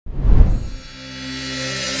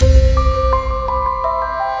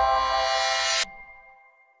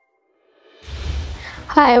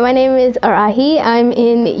Hi, my name is Aaryahi. I'm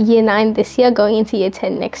in year 9 this year, going into year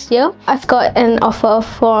 10 next year. I've got an offer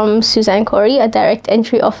from Suzanne Cory, a direct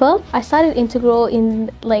entry offer. I started Integral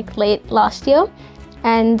in late last year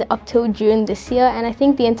and up till June this year, and I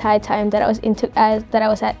think the entire time that I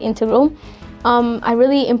was at Integral, I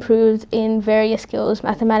really improved in various skills,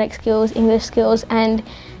 mathematics skills, English skills, and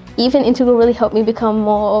even Integral really helped me become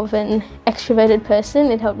more of an extroverted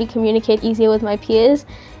person. It helped me communicate easier with my peers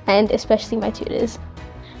and especially my tutors.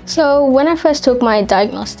 So when I first took my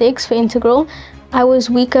diagnostics for Integral, I was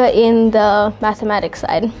weaker in the mathematics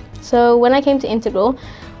side. So when I came to Integral,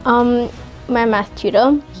 my math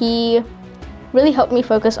tutor, he really helped me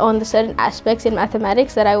focus on the certain aspects in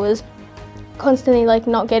mathematics that I was constantly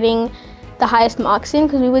not getting the highest marks in,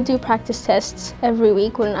 because we would do practice tests every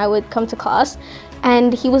week when I would come to class,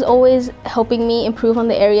 and he was always helping me improve on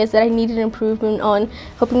the areas that I needed improvement on,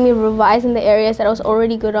 helping me revise in the areas that I was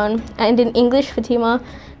already good on. And in English, Fatima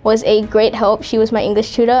was a great help. She was my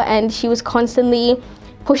English tutor, and she was constantly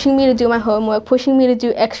pushing me to do my homework, pushing me to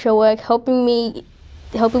do extra work, helping me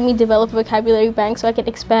develop a vocabulary bank so I could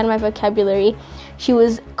expand my vocabulary. She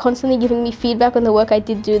was constantly giving me feedback on the work I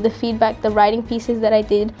did do, the writing pieces that I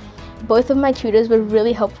did. Both of my tutors were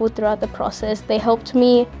really helpful throughout the process. They helped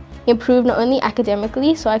me improve not only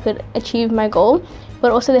academically so I could achieve my goal,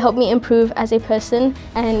 but also they helped me improve as a person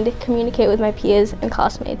and communicate with my peers and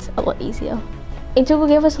classmates a lot easier. Integral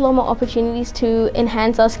gave us a lot more opportunities to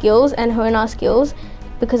enhance our skills and hone our skills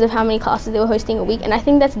because of how many classes they were hosting a week, and I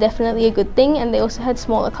think that's definitely a good thing. And they also had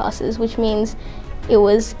smaller classes, which means it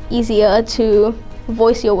was easier to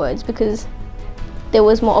voice your words because there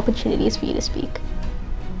was more opportunities for you to speak.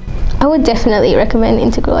 I would definitely recommend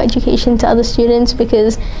Integral education to other students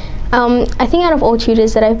because I think out of all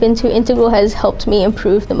tutors that I've been to, Integral has helped me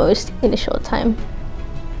improve the most in a short time.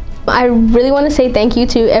 I really want to say thank you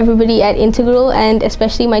to everybody at Integral, and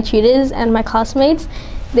especially my tutors and my classmates.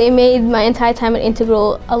 They made my entire time at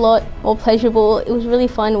Integral a lot more pleasurable. It was really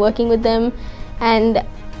fun working with them, and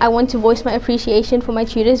I want to voice my appreciation for my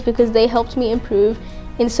tutors because they helped me improve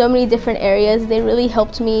in so many different areas. They really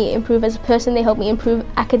helped me improve as a person, they helped me improve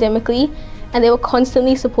academically, and they were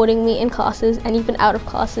constantly supporting me in classes and even out of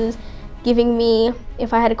classes, giving me,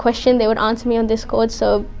 if I had a question, they would answer me on Discord.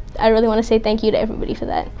 So I really want to say thank you to everybody for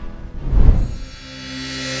that.